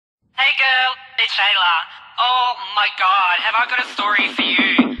Hey girl, it's Shayla. Oh my god, have I got a story for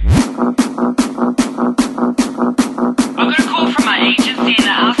you? I got a call from my agency and they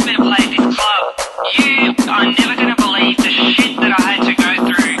asked me to play at this club. You are never gonna believe the shit that I had to go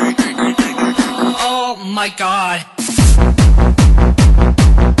through. Oh my god.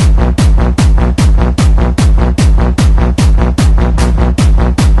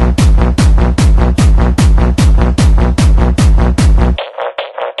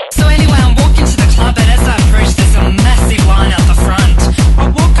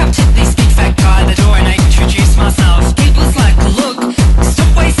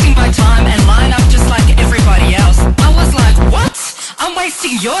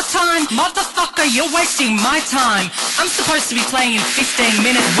 Your time? Motherfucker, you're wasting my time. I'm supposed to be playing in 15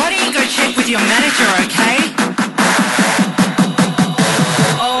 minutes. Why don't you go check with your manager, okay?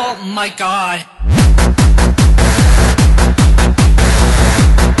 Oh my god.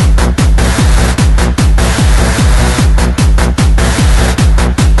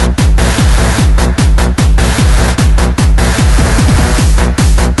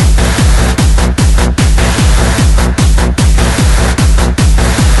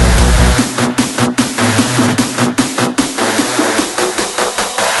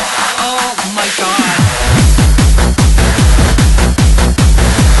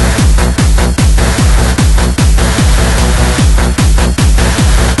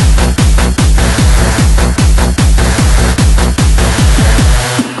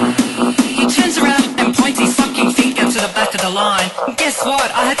 Guess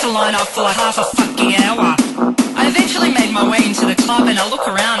what? I had to line up for like half a fucking hour. I eventually made my way into the club and I look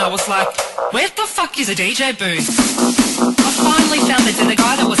around, I was like, where the fuck is a DJ booth? I finally found the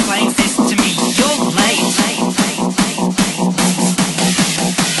guy that was playing says to me, you're late.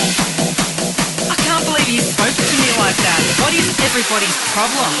 I can't believe he spoke to me like that. What is everybody's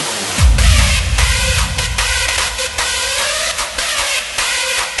problem?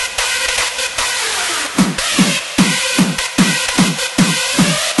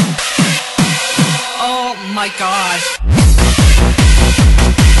 Oh my god.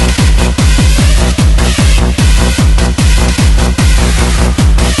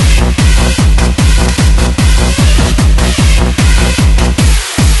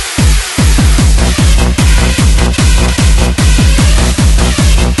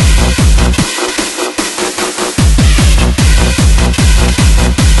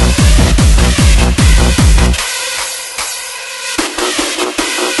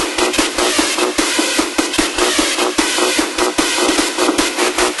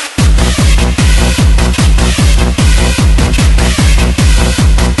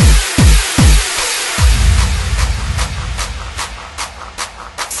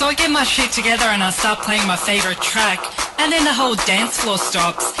 So I get my shit together and I start playing my favourite track, and then the whole dance floor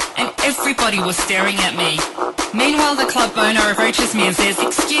stops and everybody was staring at me. Meanwhile the club owner approaches me and says,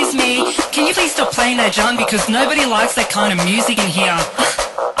 excuse me, can you please stop playing that John because nobody likes that kind of music in here.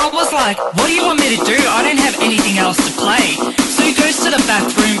 I was like, what do you want me to do? I don't have anything else to play. So he goes to the back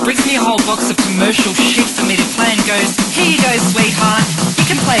room, brings me a whole box of commercial shit for me to play and goes, here you go sweetheart, you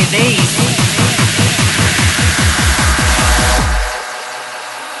can play these.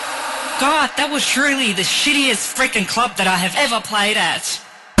 God, that was truly the shittiest freaking club that I have ever played at.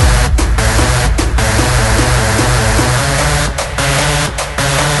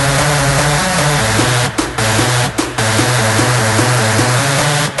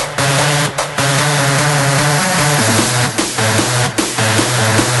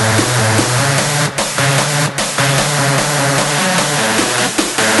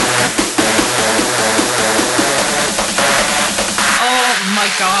 Oh my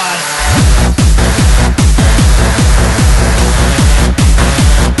god.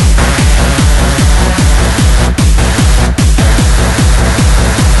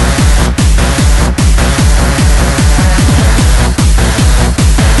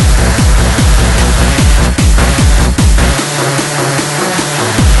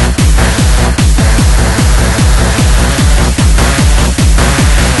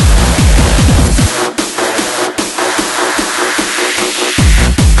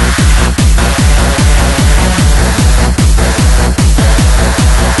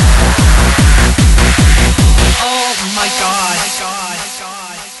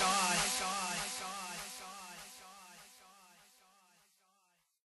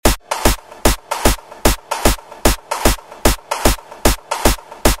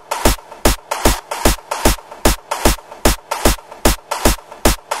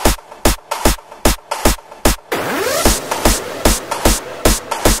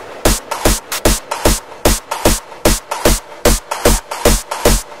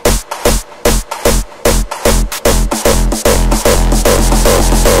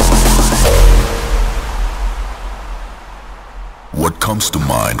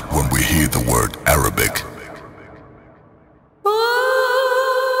 mind when we hear the word Arabic?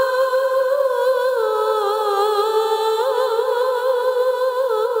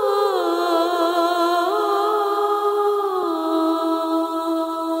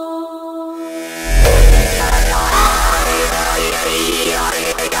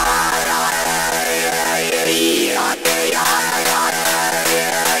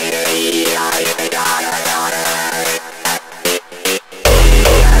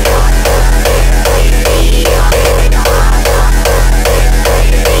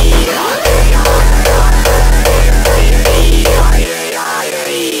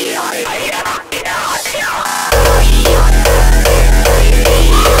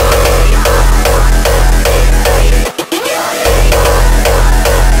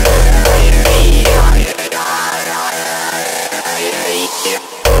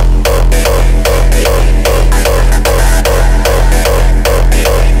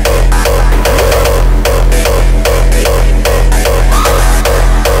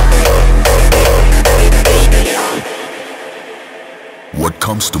 What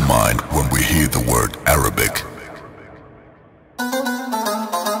comes to mind when we hear the word Arabic?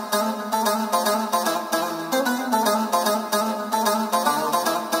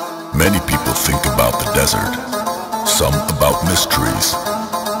 Many people think about the desert, some about mysteries,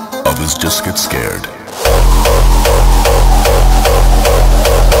 others just get scared.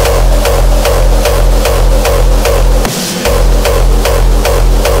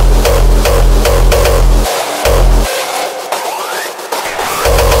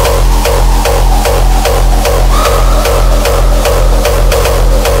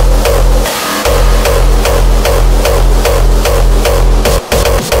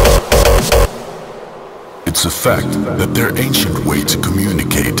 It's a fact that their ancient way to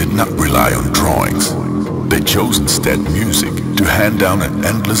communicate did not rely on drawings. They chose instead music to hand down an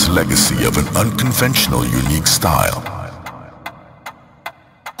endless legacy of an unconventional, unique style.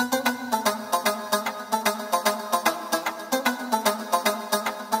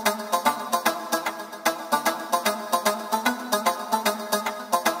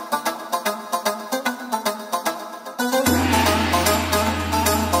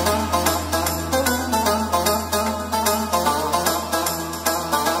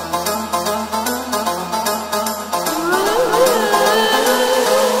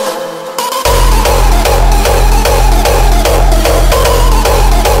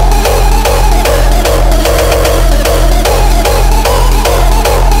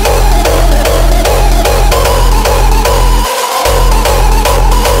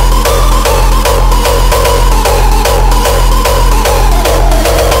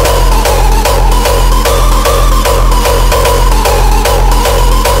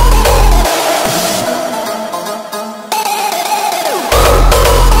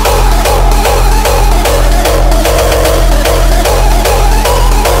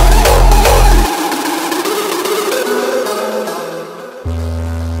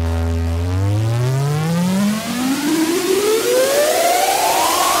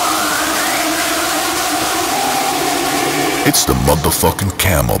 It's the motherfucking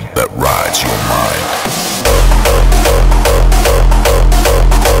camel that rides your mind.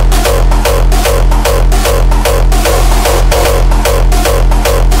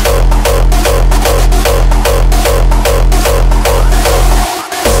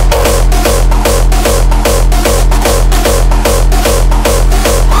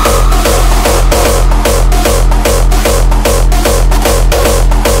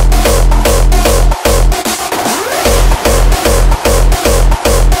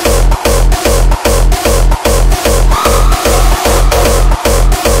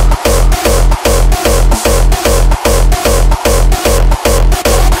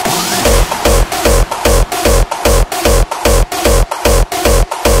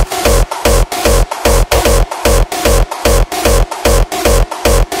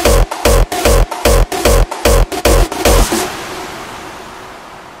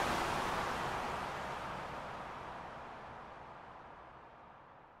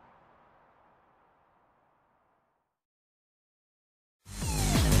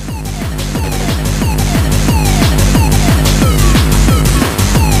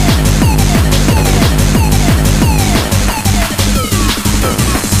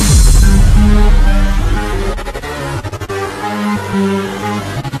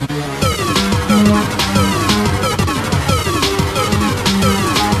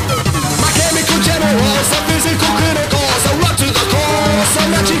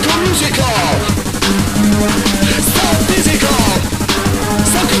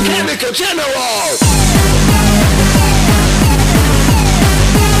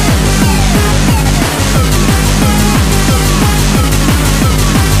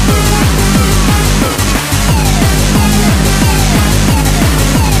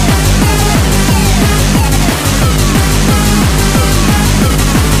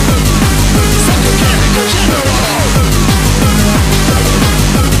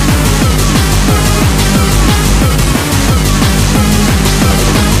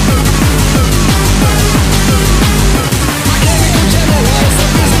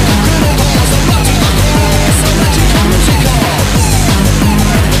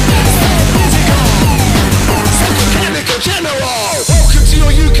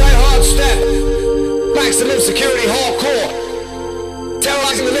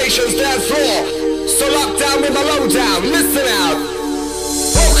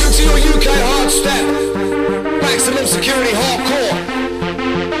 to your UK hard step. Maximum security hardcore.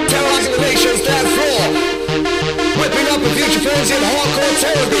 Terrorizing the nation's dance floor. Whipping up a future frenzy in hardcore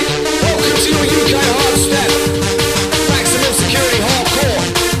therapy. Welcome to your UK hard step. Maximum security hardcore.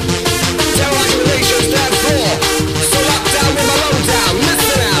 Terrorizing the nation's dance floor. So locked down with my lowdown.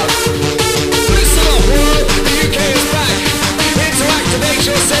 Listen out. Listen up, world. The UK is back. Here to activate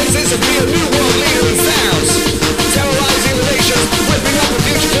your senses and be a new world leader in sounds. Terrorizing the nations, whipping up a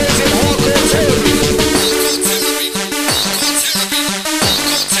future frenzy in hardcore therapy.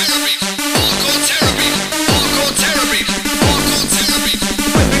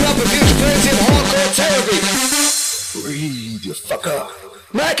 Breathe, you fucker.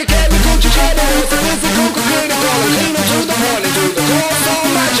 Like a chemical to trouble with a physical clinical. Cleaner to the morning, to the core, so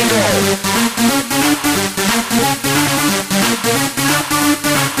magical.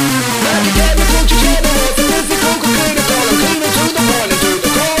 Like a chemical to trouble with a physical clinical. Cleaner to the morning, to the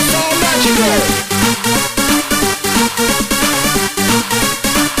core, so magical.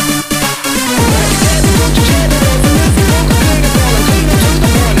 Like a chemical to trouble with a physical clinical. Cleaner to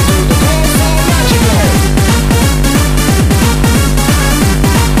the morning, to the core, so magical.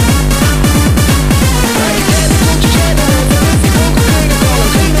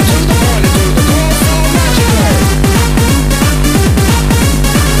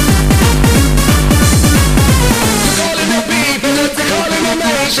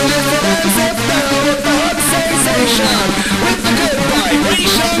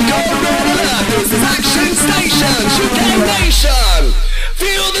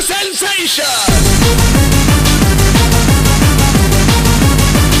 Feel the sensation!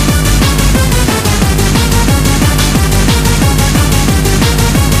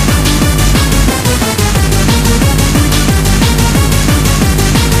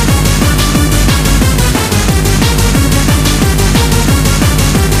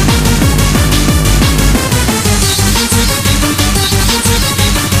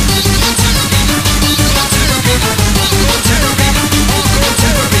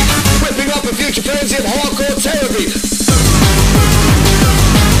 Whipping up a few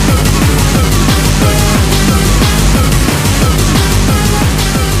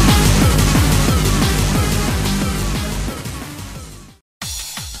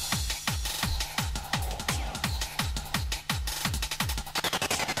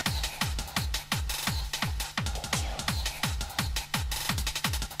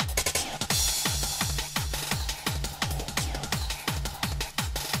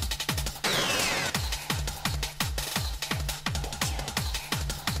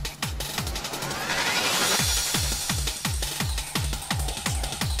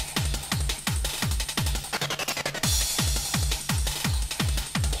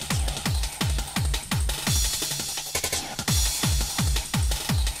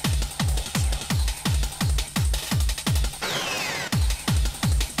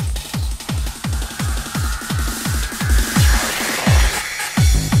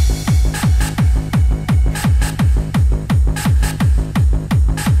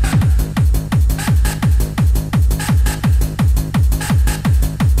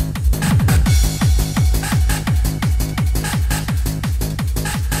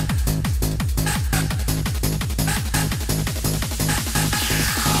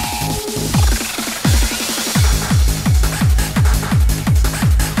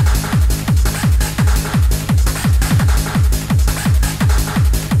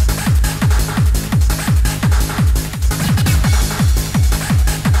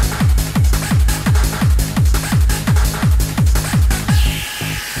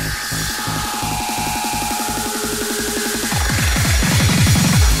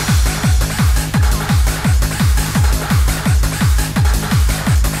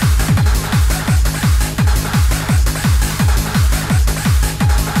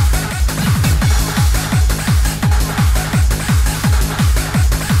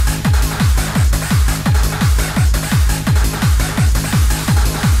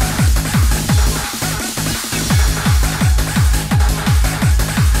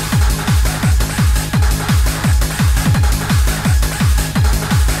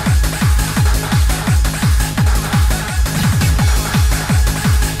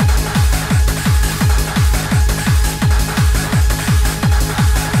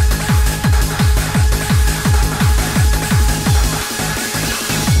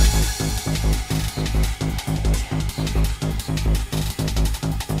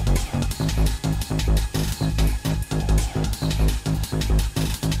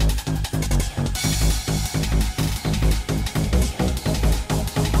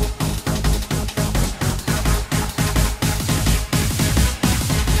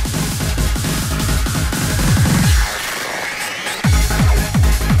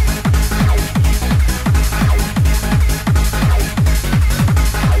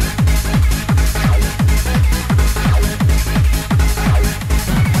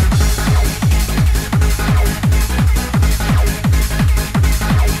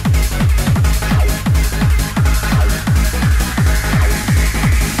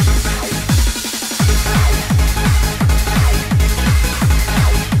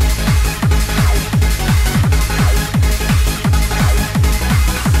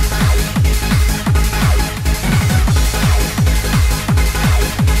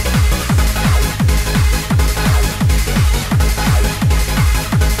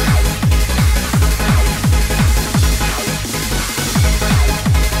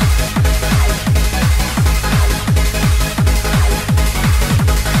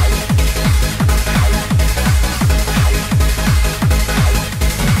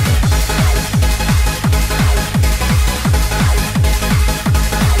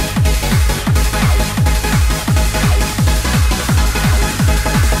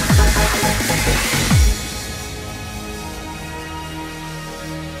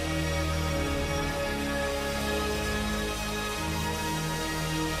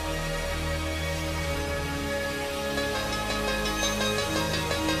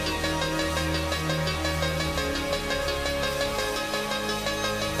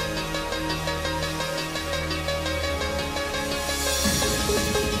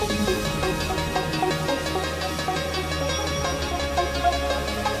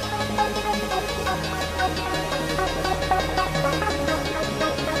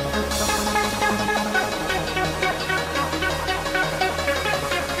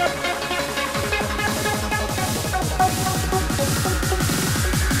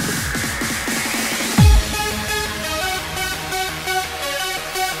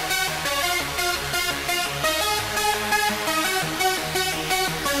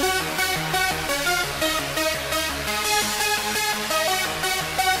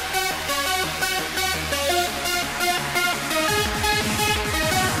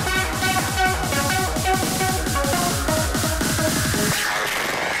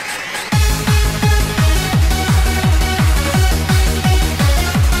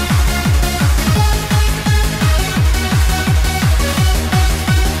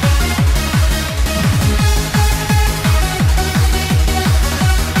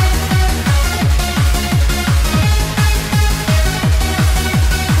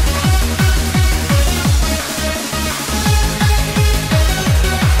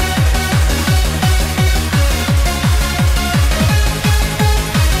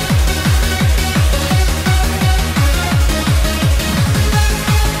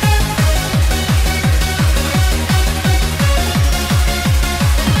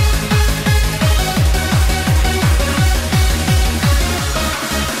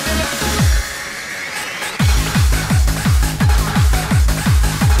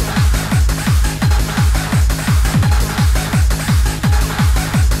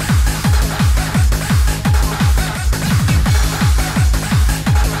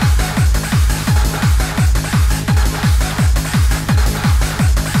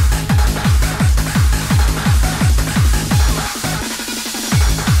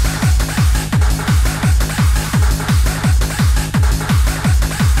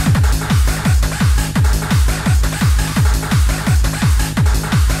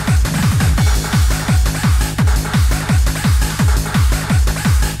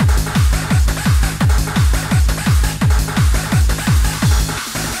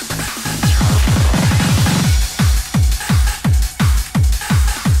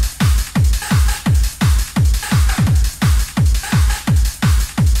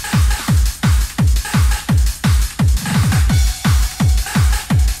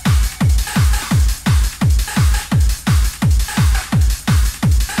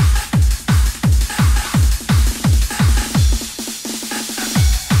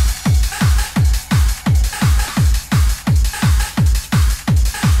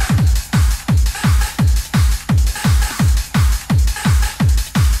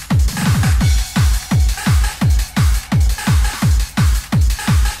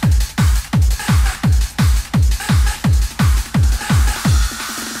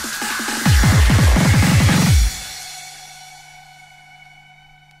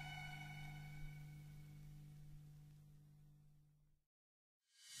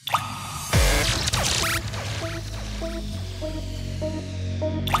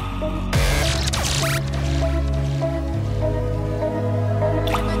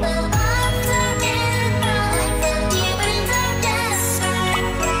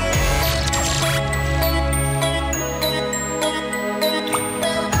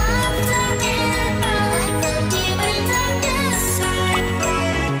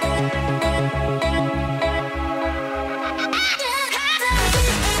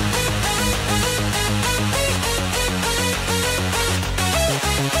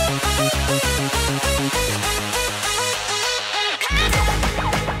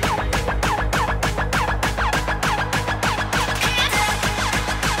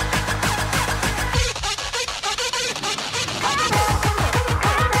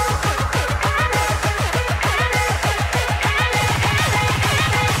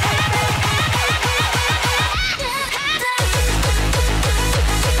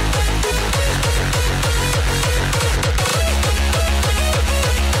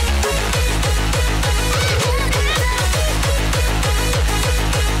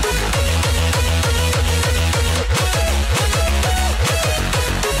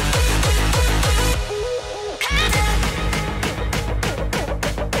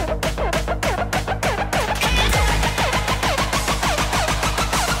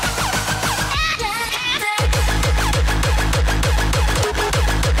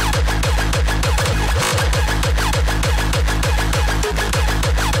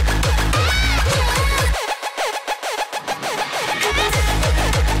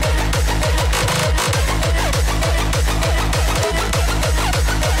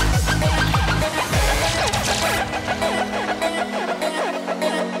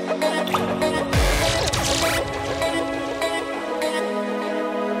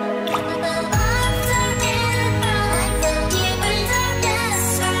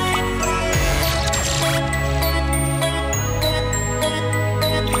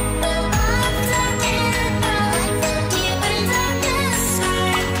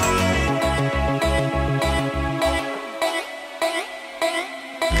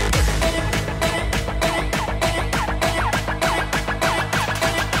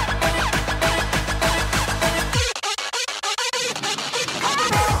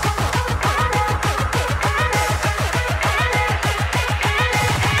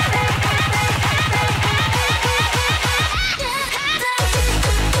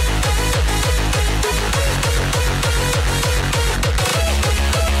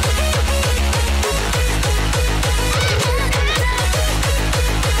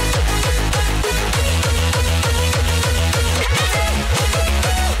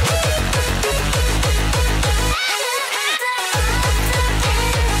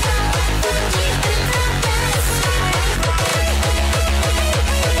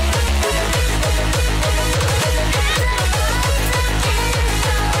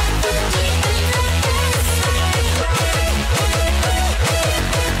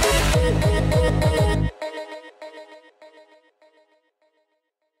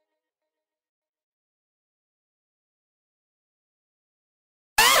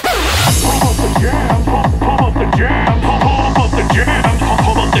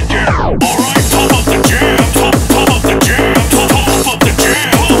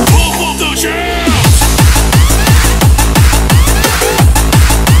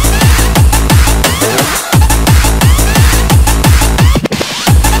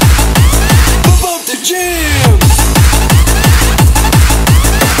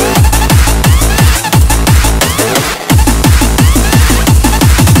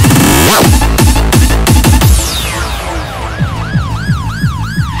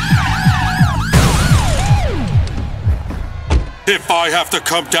I have to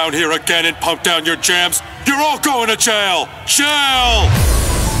come down here again and pump down your jams, you're all going to jail! Jail!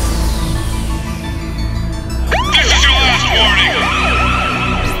 This is your last warning!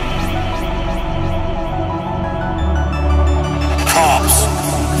 Cops!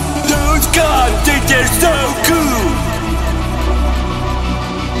 Those cops think they're so cool!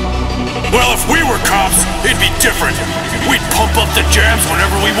 Well, if we were cops, it'd be different. We'd pump up the jams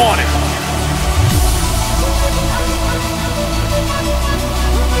whenever we wanted.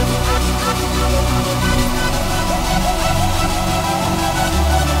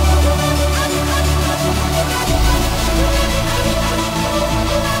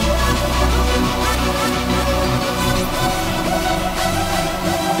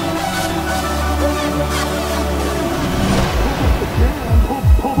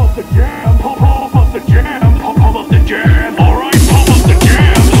 Pump up the jam, pump up the jam, pump up the jam. All right, pump up the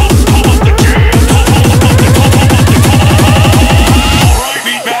jam, pump up the jam, pump up the. All right,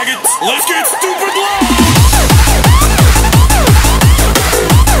 meat maggots, let's get stupid loud!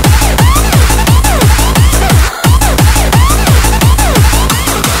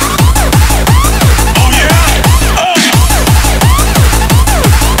 Oh yeah? Oh!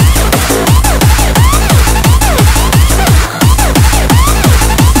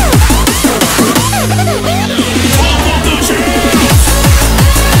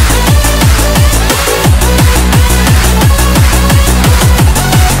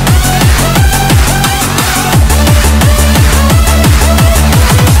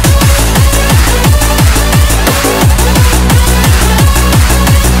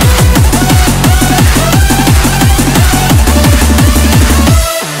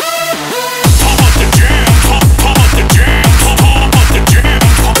 Pump up the jams! Pump up the jam, pump up the jam, pump up the jam,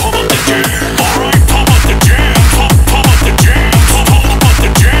 pump up the jam. All right, pump up the jam, pump up the jam, pump up the jam,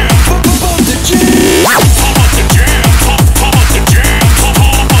 pump up the jam. Pump up the jam, pump up the jam, pump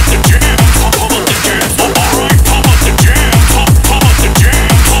up the jam, pump up the jam. All right, pump up the jam, pump up the jam,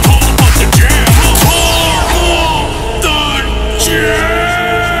 pump up the jam, pump up the jams.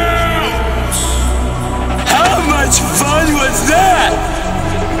 How much fun was that?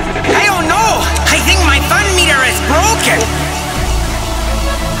 I don't know. I think my fun meter is broken.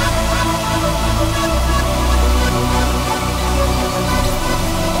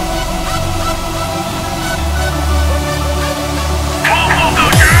 Pump up the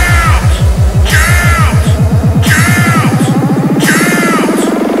jams! Jams! Jams! Jams!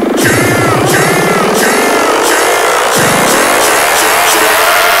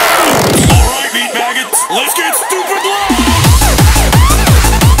 All right, meat maggots, let's get stupid loud!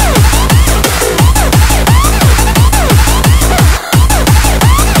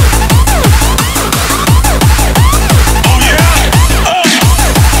 Oh yeah? Oh!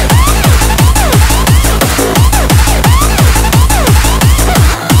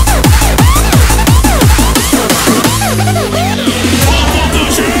 Pump up the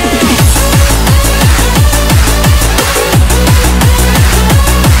jams!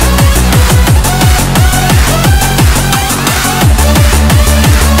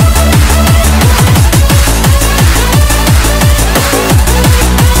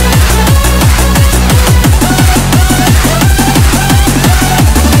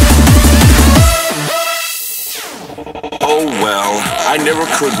 Oh well, I never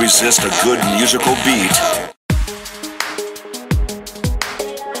could resist a good musical beat.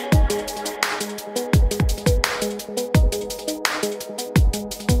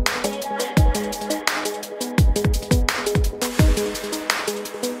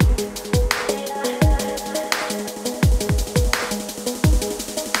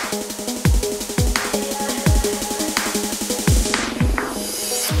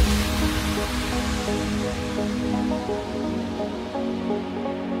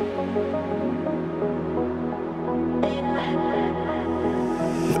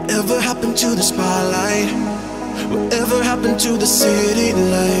 Whatever happened to the spotlight? Whatever happened to the city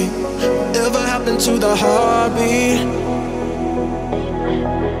light? Whatever happened to the heartbeat?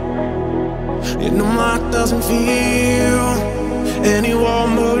 You know my heart doesn't feel any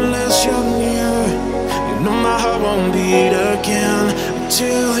warmer unless you're near. You know my heart won't beat again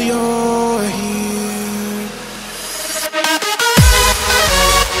until you're here.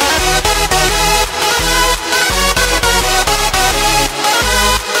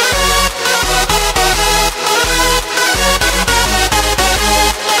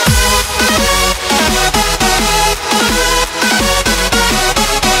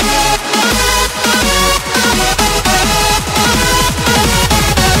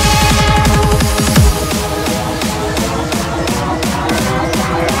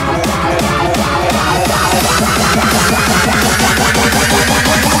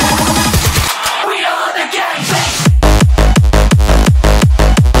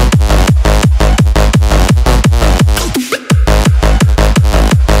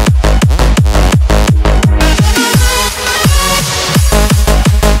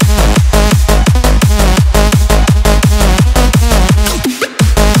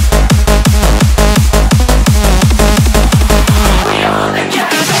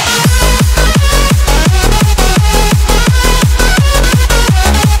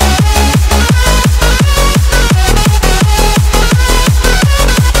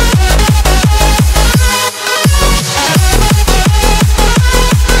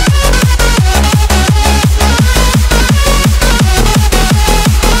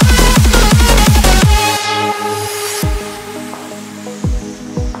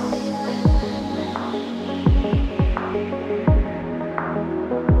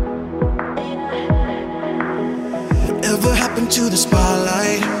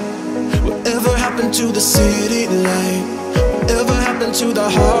 the city light? Whatever happened to the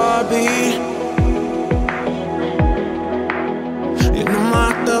heartbeat? You know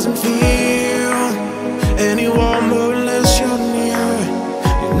my heart doesn't feel any warmer unless you're near.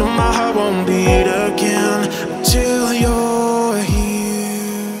 You know my heart won't beat again until you're here.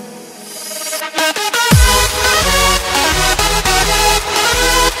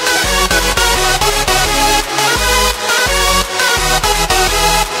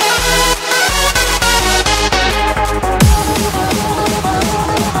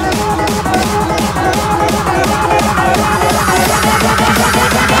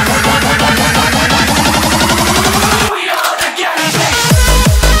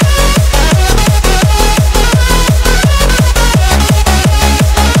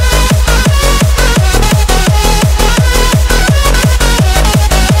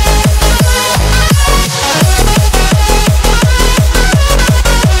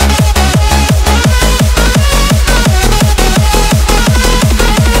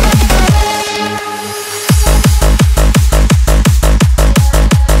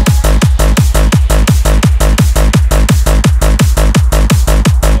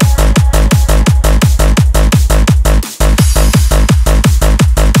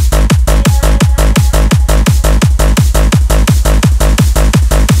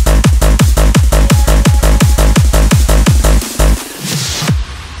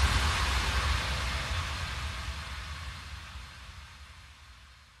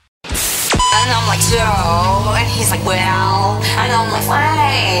 And I'm like, so, and he's like, well, and I'm like,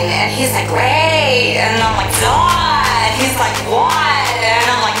 fine, and he's like, great, and I'm like, God, he's like, what?